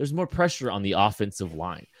defense. There's more pressure on the offensive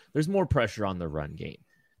line. There's more pressure on the run game.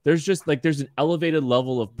 There's an elevated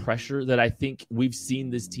level of pressure that I think we've seen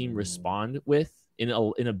this team respond with in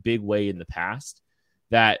a big way in the past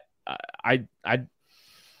that I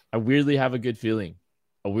weirdly have a good feeling.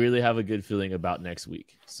 I weirdly have a good feeling about next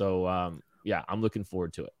week. So I'm looking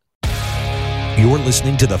forward to it. You're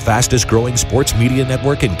listening to the fastest growing sports media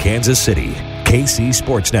network in Kansas City, KC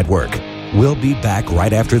Sports Network. We'll be back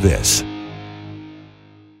right after this.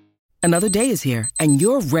 Another day is here, and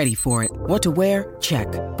you're ready for it. What to wear? Check.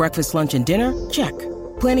 Breakfast, lunch, and dinner? Check.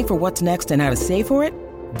 Planning for what's next and how to save for it?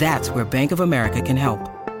 That's where Bank of America can help.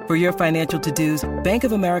 For your financial to-dos, Bank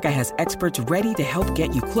of America has experts ready to help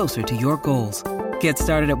get you closer to your goals. Get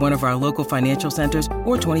started at one of our local financial centers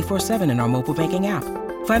or 24/7 in our mobile banking app.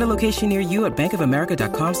 Find a location near you at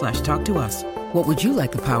bankofamerica.com/talktous. What would you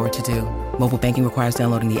like the power to do? Mobile banking requires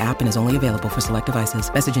downloading the app and is only available for select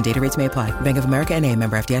devices. Message and data rates may apply. Bank of America NA,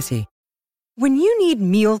 member FDIC. When you need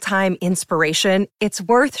mealtime inspiration, it's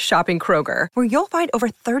worth shopping Kroger, where you'll find over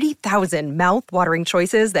 30,000 mouth-watering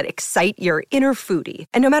choices that excite your inner foodie.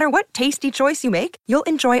 And no matter what tasty choice you make, you'll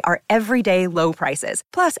enjoy our everyday low prices,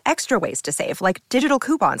 plus extra ways to save, like digital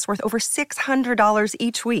coupons worth over $600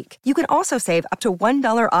 each week. You can also save up to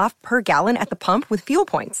 $1 off per gallon at the pump with fuel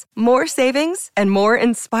points. More savings and more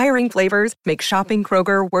inspiring flavors make shopping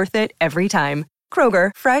Kroger worth it every time.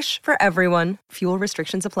 Kroger, fresh for everyone. Fuel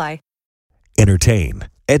restrictions apply. Entertain,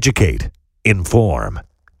 educate, inform.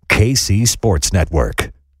 KC Sports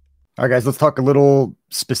Network. All right, guys, let's talk a little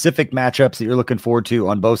specific matchups that you're looking forward to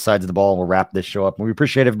on both sides of the ball. We'll wrap this show up. We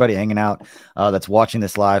appreciate everybody hanging out that's watching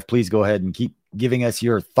this live. Please go ahead and keep giving us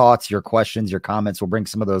your thoughts, your questions, your comments. We'll bring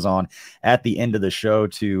some of those on at the end of the show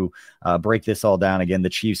to break this all down. Again, the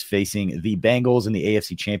Chiefs facing the Bengals in the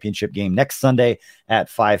AFC Championship game next Sunday at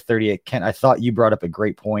 5:30. Ken, I thought you brought up a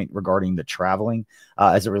great point regarding the traveling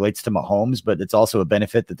as it relates to Mahomes, but it's also a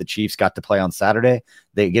benefit that the Chiefs got to play on Saturday.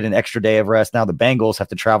 They get an extra day of rest. Now the Bengals have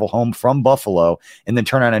to travel home from Buffalo and then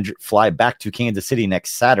turn around and fly back to Kansas City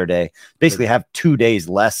next Saturday. Basically have 2 days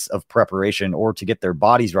less of preparation or to get their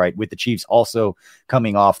bodies right, with the Chiefs also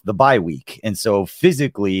coming off the bye week. And so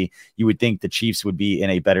physically, you would think the Chiefs would be in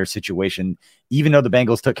a better situation. Even though the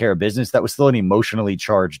Bengals took care of business, that was still an emotionally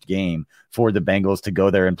charged game for the Bengals to go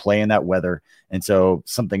there and play in that weather. And so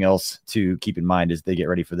something else to keep in mind as they get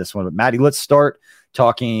ready for this one. But Maddie, let's start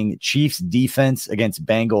talking Chiefs defense against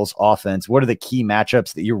Bengals offense. What are the key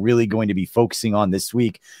matchups that you're really going to be focusing on this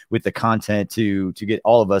week with the content to get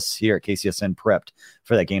all of us here at KCSN prepped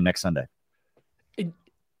for that game next Sunday?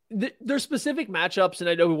 There's specific matchups, and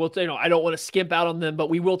I know I don't want to skimp out on them, but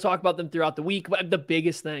we will talk about them throughout the week. But the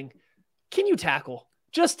biggest thing, can you tackle?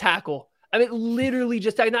 Just tackle. I mean, literally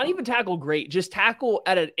just tackle, not even tackle great, just tackle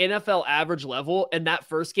at an NFL average level. And that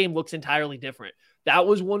first game looks entirely different. That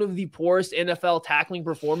was one of the poorest NFL tackling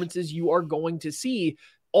performances you are going to see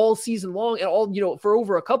all season long and all, for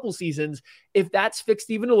over a couple seasons. If that's fixed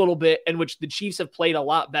even a little bit, and which the Chiefs have played a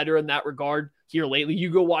lot better in that regard here lately, you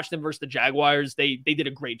go watch them versus the Jaguars. They did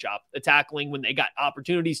a great job of tackling when they got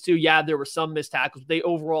opportunities to. Yeah, there were some missed tackles, but they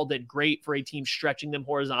overall did great for a team stretching them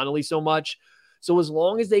horizontally so much. So as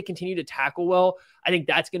long as they continue to tackle well, I think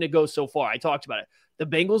that's going to go so far. I talked about it. The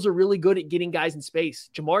Bengals are really good at getting guys in space.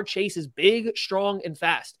 Jamar Chase is big, strong, and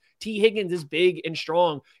fast. T. Higgins is big and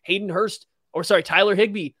strong. Tyler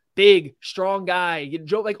Higbee, big, strong guy.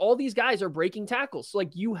 Like all these guys are breaking tackles. So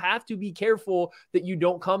like you have to be careful that you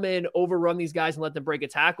don't come in, overrun these guys and let them break a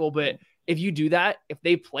tackle. But if you do that, if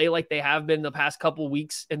they play like they have been the past couple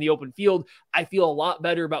weeks in the open field, I feel a lot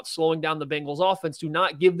better about slowing down the Bengals offense to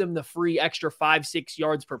not give them the free extra 5-6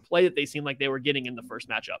 yards per play that they seemed like they were getting in the first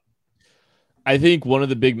matchup. I think one of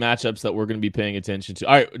the big matchups that we're going to be paying attention to.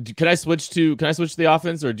 All right, can I switch to the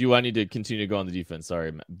offense, or do I need to continue to go on the defense?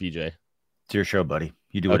 Sorry, BJ. It's your show, buddy.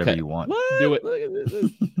 You do whatever you want. What? Do it. Look at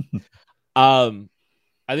this.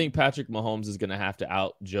 I think Patrick Mahomes is going to have to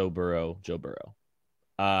out Joe Burrow.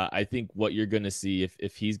 I think what you're going to see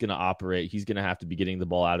if he's going to operate, he's going to have to be getting the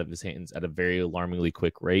ball out of his hands at a very alarmingly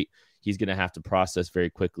quick rate. He's going to have to process very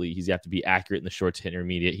quickly. He's going to have to be accurate in the short to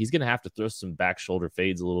intermediate. He's going to have to throw some back shoulder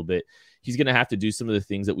fades a little bit. He's going to have to do some of the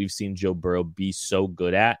things that we've seen Joe Burrow be so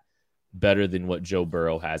good at, better than what Joe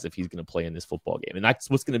Burrow has if he's going to play in this football game. And that's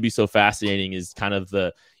what's going to be so fascinating is kind of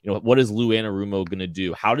the, what is Lou Anarumo going to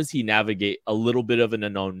do? How does he navigate a little bit of an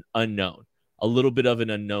unknown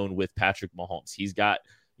with Patrick Mahomes? He's got,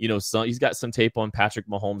 he's got some tape on Patrick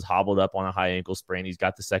Mahomes hobbled up on a high ankle sprain. He's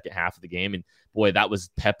got the second half of the game, and boy, that was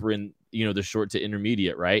peppering, the short to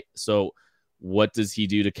intermediate, right? So what does he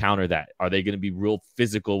do to counter that? Are they going to be real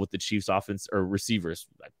physical with the Chiefs offense or receivers?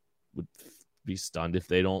 I would be stunned if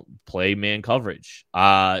they don't play man coverage,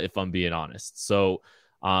 if I'm being honest. So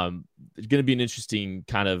it's going to be an interesting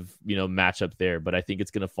kind of, matchup there, but I think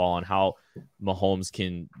it's going to fall on how Mahomes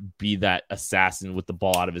can be that assassin with the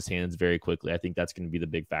ball out of his hands very quickly. I think that's going to be the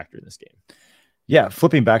big factor in this game. Yeah,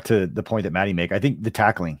 flipping back to the point that Maddie make, I think the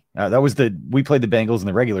tackling, we played the Bengals in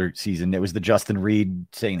the regular season. It was the Justin Reed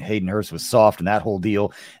saying Hayden Hurst was soft and that whole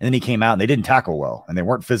deal. And then he came out and they didn't tackle well and they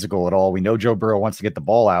weren't physical at all. We know Joe Burrow wants to get the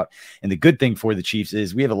ball out. And the good thing for the Chiefs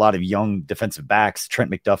is we have a lot of young defensive backs,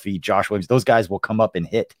 Trent McDuffie, Josh Williams. Those guys will come up and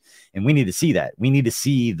hit. And we need to see that. We need to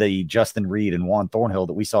see the Justin Reed and Juan Thornhill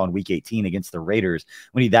that we saw in week 18 against the Raiders.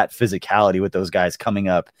 We need that physicality with those guys coming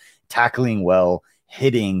up, tackling well,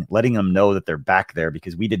 hitting, letting them know that they're back there,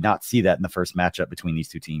 because we did not see that in the first matchup between these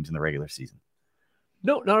two teams in the regular season.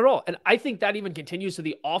 No, not at all. And I think that even continues to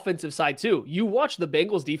the offensive side too. You watch the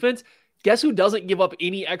Bengals defense, Guess who doesn't give up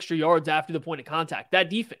any extra yards after the point of contact?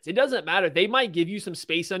 That defense. It doesn't matter. They might give you some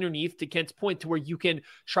space underneath, to Kent's point, to where you can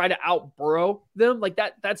try to out-burrow them. Like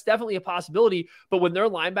that's definitely a possibility. But when their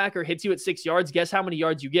linebacker hits you at 6 yards, guess how many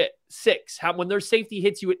yards you get? 6. When their safety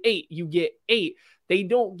hits you at 8, you get 8. They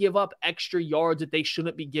don't give up extra yards that they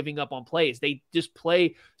shouldn't be giving up on plays. They just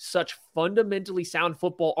play such fundamentally sound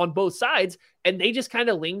football on both sides, and they just kind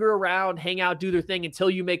of linger around, hang out, do their thing until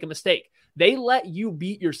you make a mistake. They let you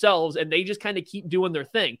beat yourselves, and they just kind of keep doing their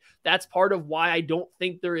thing. That's part of why I don't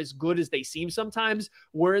think they're as good as they seem sometimes.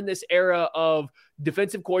 We're in this era of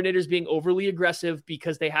defensive coordinators being overly aggressive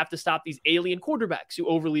because they have to stop these alien quarterbacks who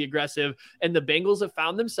are overly aggressive. And the Bengals have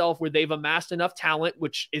found themselves where they've amassed enough talent,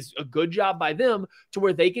 which is a good job by them, to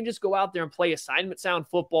where they can just go out there and play assignment sound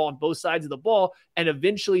football on both sides of the ball. And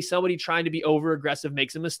eventually somebody trying to be over aggressive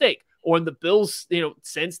makes a mistake. Or in the Bills,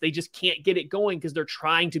 sense, they just can't get it going because they're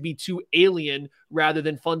trying to be too alien rather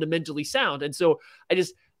than fundamentally sound. And so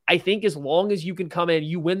I think as long as you can come in,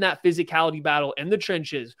 you win that physicality battle in the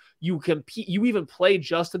trenches, you compete, you even play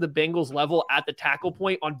just to the Bengals level at the tackle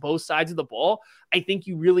point on both sides of the ball. I think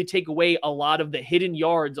you really take away a lot of the hidden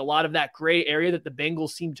yards, a lot of that gray area that the Bengals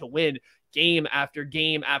seem to win game after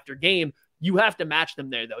game after game. You have to match them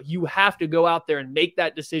there, though. You have to go out there and make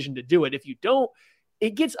that decision to do it. If you don't,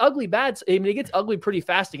 it gets ugly bad. I mean, it gets ugly pretty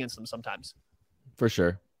fast against them sometimes. For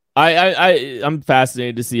sure. I'm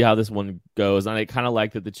fascinated to see how this one goes. And I kind of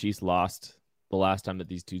like that the Chiefs lost the last time that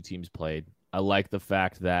these two teams played. I like the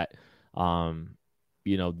fact that,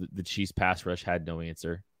 the Chiefs pass rush had no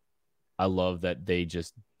answer. I love that they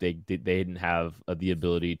didn't have the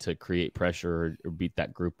ability to create pressure or beat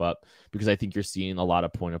that group up, because I think you're seeing a lot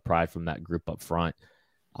of point of pride from that group up front.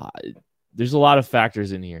 There's a lot of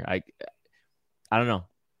factors in here. I don't know.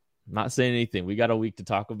 I'm not saying anything. We got a week to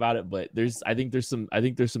talk about it, but I think there's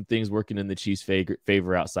some things working in the Chiefs'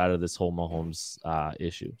 favor outside of this whole Mahomes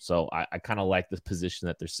issue. So I kind of like the position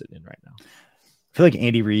that they're sitting in right now. I feel like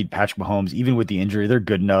Andy Reid, Patrick Mahomes, even with the injury, they're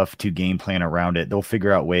good enough to game plan around it. They'll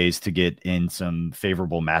figure out ways to get in some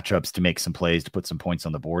favorable matchups, to make some plays, to put some points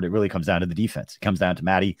on the board. It really comes down to the defense. It comes down to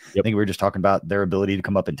Matty. Yep. I think we were just talking about their ability to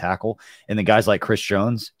come up and tackle. And then guys like Chris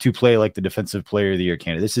Jones to play like the defensive player of the year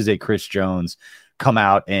candidate. This is a Chris Jones come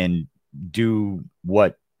out and do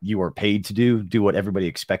what you are paid to do what everybody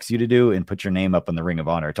expects you to do, and put your name up on the Ring of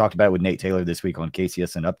Honor. I talked about it with Nate Taylor this week on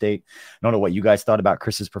KCSN Update. I don't know what you guys thought about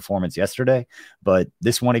Chris's performance yesterday, but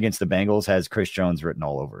this one against the Bengals has Chris Jones written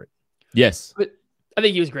all over it. Yes. But I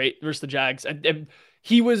think he was great versus the Jags. And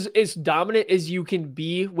he was as dominant as you can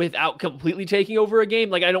be without completely taking over a game.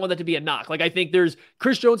 Like, I don't want that to be a knock. Like, I think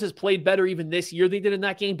Chris Jones has played better even this year than he did in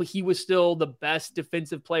that game, but he was still the best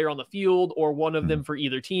defensive player on the field, or one of them for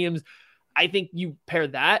either teams. I think you pair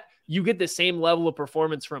that, you get the same level of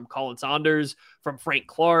performance from Colin Saunders, from Frank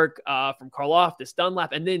Clark, from Karlaftis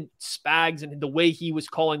Dunlap, and then Spags and the way he was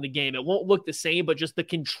calling the game. It won't look the same, but just the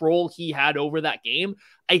control he had over that game,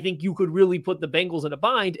 I think you could really put the Bengals in a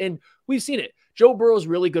bind. And we've seen it. Joe Burrow's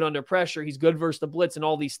really good under pressure. He's good versus the blitz and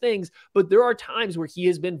all these things, but there are times where he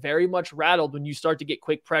has been very much rattled when you start to get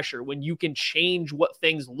quick pressure, when you can change what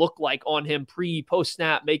things look like on him post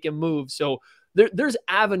snap, make him move. So there's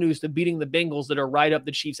avenues to beating the Bengals that are right up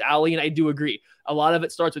the Chiefs' alley, and I do agree. A lot of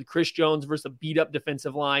it starts with Chris Jones versus a beat-up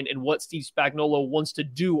defensive line and what Steve Spagnuolo wants to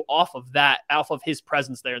do off of his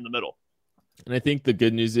presence there in the middle. And I think the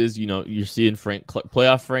good news is, you're seeing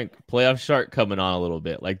playoff Shark coming on a little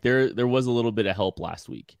bit. Like there was a little bit of help last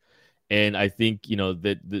week. And I think,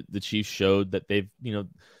 that the Chiefs showed that they've, the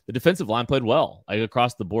defensive line played well, like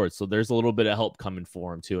across the board. So there's a little bit of help coming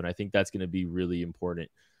for them too. And I think that's going to be really important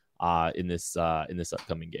in this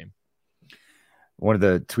upcoming game. One of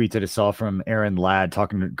the tweets that I saw from Aaron Ladd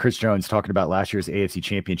Chris Jones talking about last year's AFC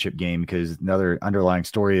Championship game, because another underlying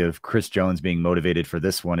story of Chris Jones being motivated for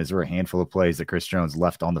this one is there were a handful of plays that Chris Jones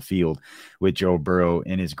left on the field with Joe Burrow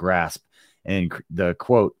in his grasp. And the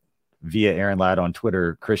quote via Aaron Ladd on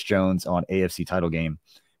Twitter, Chris Jones on AFC title game,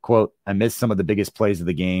 quote, "I missed some of the biggest plays of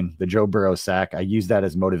the game. The Joe Burrow sack, I used that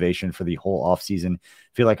as motivation for the whole offseason.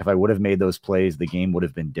 Feel like if I would have made those plays, the game would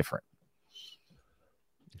have been different."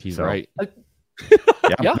 He's right.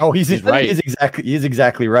 Yeah. No, he's right. He's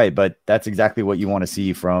exactly right. But that's exactly what you want to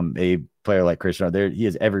see from a player like Chris Jones. He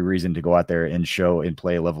has every reason to go out there and show and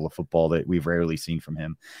play a level of football that we've rarely seen from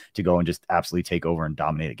him, to go and just absolutely take over and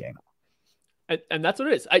dominate a game. And that's what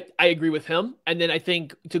it is. I agree with him. And then I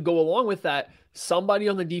think to go along with that, somebody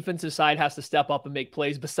on the defensive side has to step up and make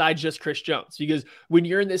plays besides just Chris Jones. Because when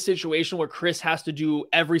you're in this situation where Chris has to do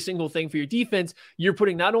every single thing for your defense, you're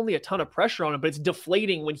putting not only a ton of pressure on him, but it's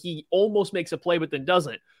deflating when he almost makes a play but then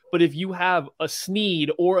doesn't. But if you have a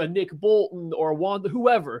Snead or a Nick Bolton or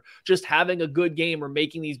whoever just having a good game or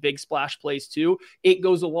making these big splash plays too, it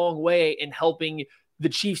goes a long way in helping the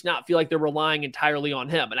Chiefs not feel like they're relying entirely on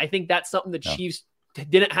him. And I think that's something the Chiefs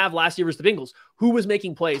didn't have last year versus the Bengals. Who was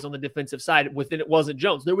making plays on the defensive side within it? Wasn't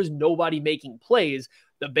Jones. There was nobody making plays.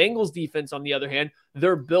 The Bengals defense, on the other hand,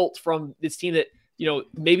 they're built from this team that,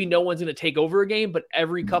 maybe no one's going to take over a game, but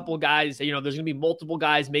every couple of guys, there's going to be multiple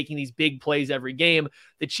guys making these big plays every game.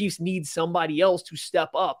 The Chiefs need somebody else to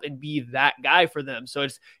step up and be that guy for them. So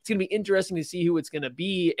it's going to be interesting to see who it's going to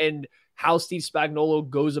be and how Steve Spagnuolo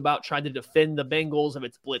goes about trying to defend the Bengals, if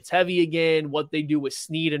it's blitz heavy again, what they do with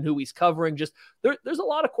Snead and who he's covering. Just there's a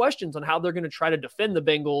lot of questions on how they're going to try to defend the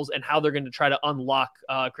Bengals and how they're going to try to unlock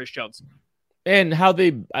Chris Jones. And how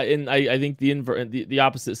I think the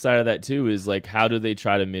opposite side of that too is like, how do they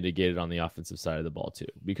try to mitigate it on the offensive side of the ball too?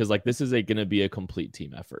 Because like, this is going to be a complete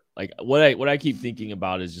team effort. Like what I keep thinking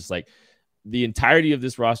about is just like the entirety of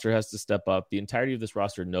this roster has to step up. The entirety of this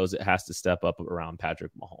roster knows it has to step up around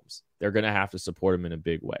Patrick Mahomes. They're going to have to support him in a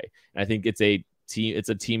big way. And I think it's a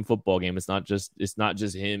team football game. It's not just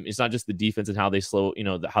him. It's not just the defense and how they slow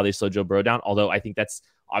Joe Burrow down. Although I think that's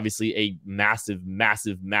obviously a massive,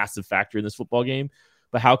 massive, massive factor in this football game.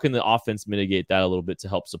 But how can the offense mitigate that a little bit to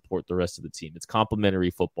help support the rest of the team? It's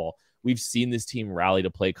complementary football. We've seen this team rally to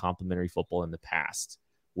play complementary football in the past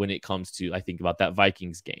when it comes to, I think about that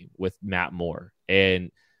Vikings game with Matt Moore.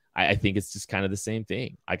 And I think it's just kind of the same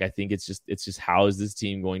thing. Like, I think it's just how is this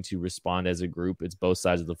team going to respond as a group? It's both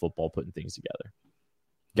sides of the football putting things together.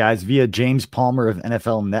 Guys, via James Palmer of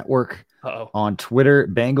NFL Network on Twitter,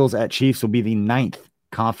 Bengals at Chiefs will be the 9th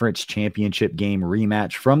conference championship game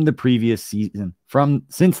rematch from the previous season,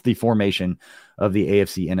 since the formation of the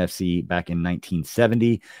AFC NFC back in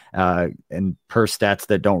 1970. And per stats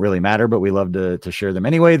that don't really matter, but we love to share them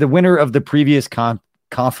anyway. The winner of the previous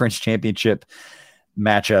conference championship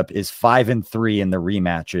matchup is 5-3 in the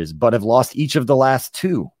rematches, but have lost each of the last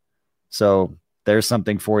 2. So there's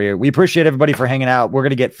something for you. We appreciate everybody for hanging out. We're going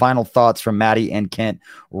to get final thoughts from Maddie and Kent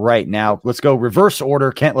right now. Let's go reverse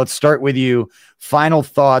order. Kent, let's start with you. Final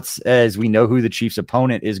thoughts as we know who the Chiefs'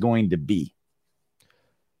 opponent is going to be.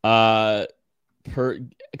 Come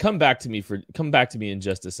back to me in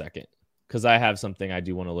just a second, because I have something I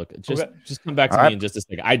do want to look at. Just come back to me in just a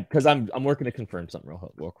second. Because I'm working to confirm something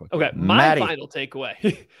real quick. Okay, my final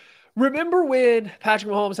takeaway. Remember when Patrick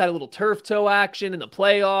Mahomes had a little turf toe action in the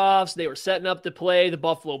playoffs? They were setting up to play the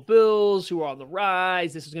Buffalo Bills, who are on the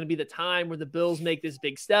rise. This is going to be the time where the Bills make this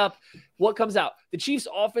big step. What comes out? The Chiefs'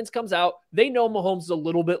 offense comes out. They know Mahomes is a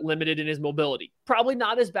little bit limited in his mobility. Probably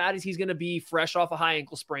not as bad as he's going to be fresh off a high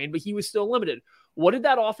ankle sprain, but he was still limited. What did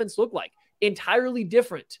that offense look like? Entirely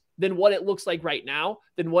different than what it looks like right now,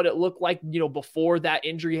 than what it looked like, before that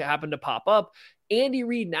injury happened to pop up. Andy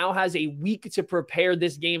Reid now has a week to prepare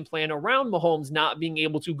this game plan around Mahomes not being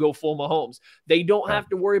able to go full Mahomes. They don't have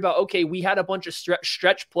to worry about, okay, we had a bunch of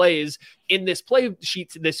stretch plays in this play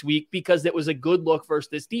sheet this week because it was a good look versus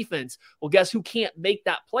this defense. Well, guess who can't make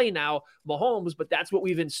that play now? Mahomes, but that's what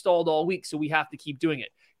we've installed all week, so we have to keep doing it.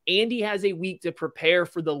 Andy has a week to prepare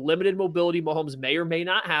for the limited mobility Mahomes may or may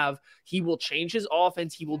not have. He will change his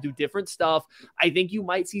offense. He will do different stuff. I think you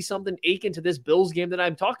might see something akin to this Bills game that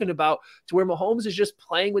I'm talking about, to where Mahomes is just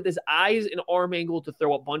playing with his eyes and arm angle to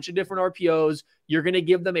throw a bunch of different RPOs. You're going to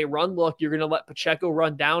give them a run look. You're going to let Pacheco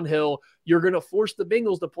run downhill. You're going to force the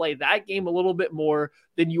Bengals to play that game a little bit more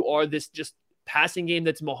than you are this just passing game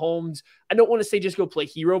that's Mahomes. I don't want to say just go play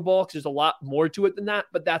hero ball, because there's a lot more to it than that,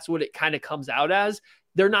 but that's what it kind of comes out as.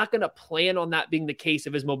 They're not going to plan on that being the case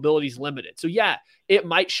if his mobility is limited. So yeah, it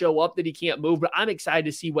might show up that he can't move, but I'm excited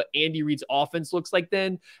to see what Andy Reid's offense looks like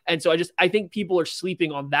then. And so I think people are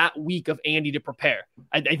sleeping on that week of Andy to prepare.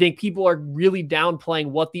 I think people are really downplaying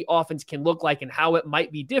what the offense can look like and how it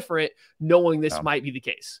might be different, knowing this might be the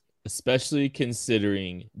case. Especially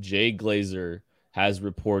considering Jay Glazer has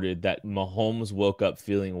reported that Mahomes woke up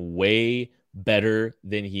feeling way better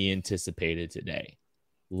than he anticipated today.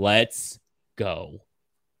 Let's go.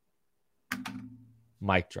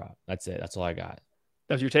 Mic drop. That's it. That's all I got.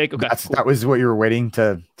 That's your take? Okay. That was what you were waiting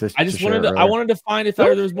to I just wanted to find if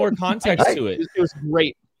there was more context to it. It was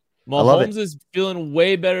great. Mahomes is feeling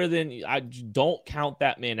way better than I don't count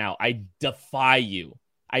that man out. I defy you.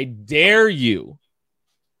 I dare you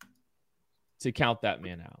to count that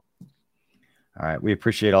man out. All right. We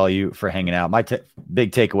appreciate all you for hanging out. My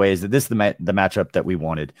big takeaway is that this is the matchup that we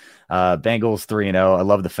wanted. Bengals 3-0. I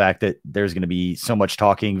love the fact that there's going to be so much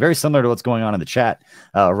talking, very similar to what's going on in the chat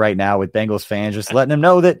right now with Bengals fans, just letting them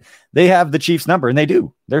know that they have the Chiefs number, and they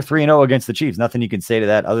do. they're 3-0 against the Chiefs. Nothing you can say to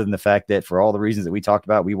that other than the fact that for all the reasons that we talked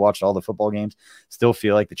about, we watched all the football games, still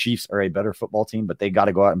feel like the Chiefs are a better football team, but they got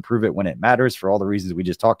to go out and prove it when it matters for all the reasons we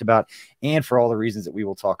just talked about and for all the reasons that we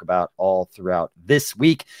will talk about all throughout this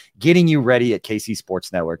week, getting you ready at KC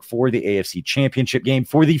Sports Network for the AFC Championship game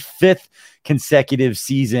for the 5th consecutive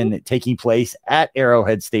season taking place at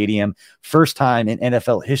Arrowhead Stadium. First time in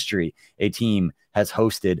NFL history, a team has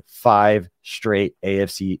hosted 5 straight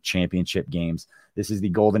AFC Championship games. This is the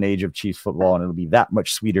golden age of Chiefs football, and it'll be that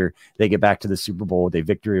much sweeter. They get back to the Super Bowl with a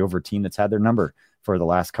victory over a team that's had their number for the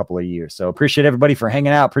last couple of years. So appreciate everybody for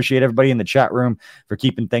hanging out. Appreciate everybody in the chat room for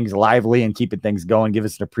keeping things lively and keeping things going. Give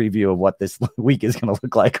us a preview of what this week is going to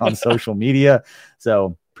look like on social media.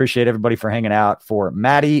 So appreciate everybody for hanging out. For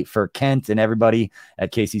Maddie, for Kent, and everybody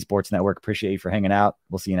at KC Sports Network, appreciate you for hanging out.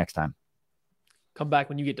 We'll see you next time. Come back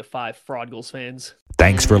when you get to 5, Fraud Goals fans.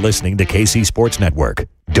 Thanks for listening to KC Sports Network.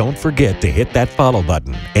 Don't forget to hit that follow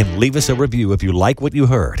button and leave us a review if you like what you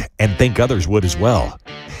heard and think others would as well.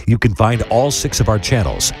 You can find all 6 of our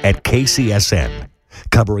channels at KCSN,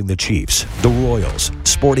 covering the Chiefs, the Royals,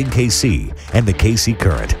 Sporting KC, and the KC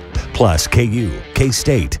Current, plus KU,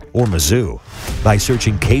 K-State, or Mizzou by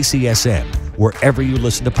searching KCSN wherever you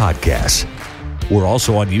listen to podcasts. We're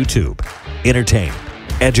also on YouTube. Entertain,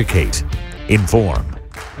 educate, inform.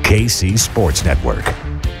 KC Sports Network.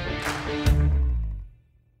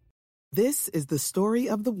 This is the story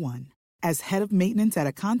of the one. As head of maintenance at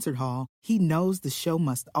a concert hall, he knows the show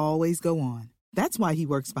must always go on. That's why he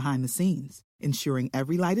works behind the scenes, ensuring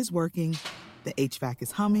every light is working, the HVAC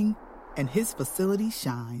is humming, and his facility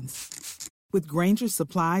shines. With Grainger's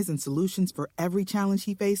supplies and solutions for every challenge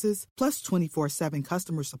he faces, plus 24/7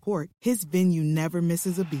 customer support, his venue never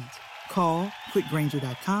misses a beat. Call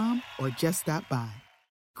quickgrainger.com or just stop by.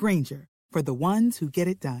 Grainger, for the ones who get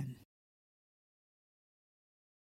it done.